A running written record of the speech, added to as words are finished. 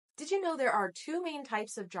Did you know there are two main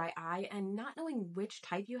types of dry eye, and not knowing which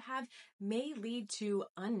type you have may lead to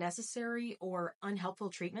unnecessary or unhelpful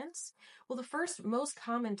treatments? Well, the first most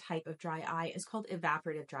common type of dry eye is called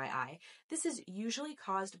evaporative dry eye. This is usually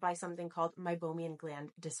caused by something called meibomian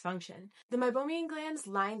gland dysfunction. The meibomian glands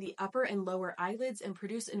line the upper and lower eyelids and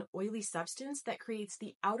produce an oily substance that creates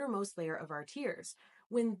the outermost layer of our tears.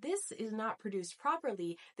 When this is not produced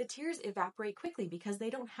properly, the tears evaporate quickly because they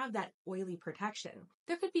don't have that oily protection.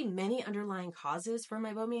 There could be many underlying causes for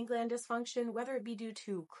meibomian gland dysfunction, whether it be due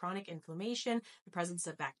to chronic inflammation, the presence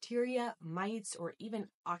of bacteria, mites, or even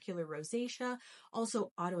ocular rosacea.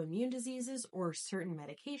 Also, autoimmune diseases or certain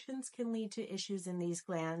medications can lead to issues in these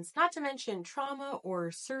glands, not to mention trauma or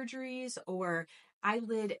surgeries or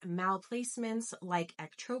eyelid malplacements like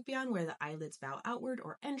ectropion, where the eyelids bow outward,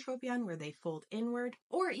 or entropion, where they fold inward,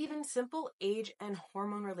 or even simple age and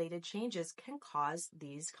hormone-related changes can cause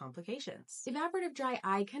these complications. Evaporative dry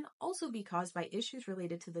eye can also be caused by issues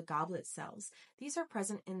related to the goblet cells. These are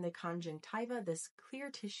present in the conjunctiva, this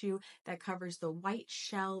clear tissue that covers the white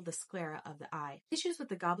shell, the sclera of the eye. Issues with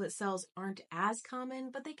the goblet cells aren't as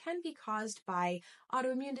common, but they can be caused by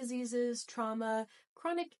autoimmune diseases, trauma,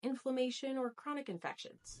 chronic inflammation, or chronic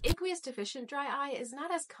infections. Aqueous deficient dry eye is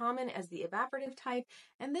not as common as the evaporative type,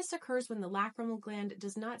 and this occurs when the lacrimal gland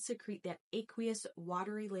does not secrete that aqueous,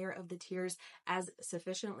 watery layer of the tears as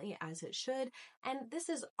sufficiently as it should, and this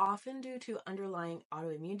is often due to underlying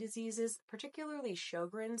autoimmune diseases, particularly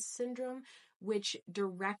Sjogren's syndrome, which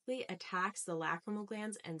directly attacks the lacrimal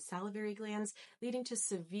glands and salivary glands, leading to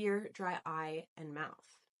severe dry eye and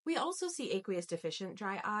mouth. We also see aqueous deficient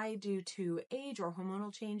dry eye due to age or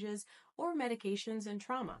hormonal changes or medications and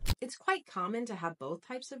trauma. It's quite common to have both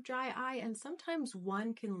types of dry eye, and sometimes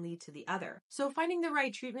one can lead to the other. So finding the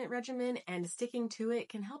right treatment regimen and sticking to it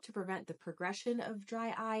can help to prevent the progression of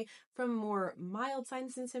dry eye from more mild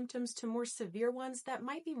signs and symptoms to more severe ones that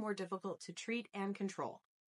might be more difficult to treat and control.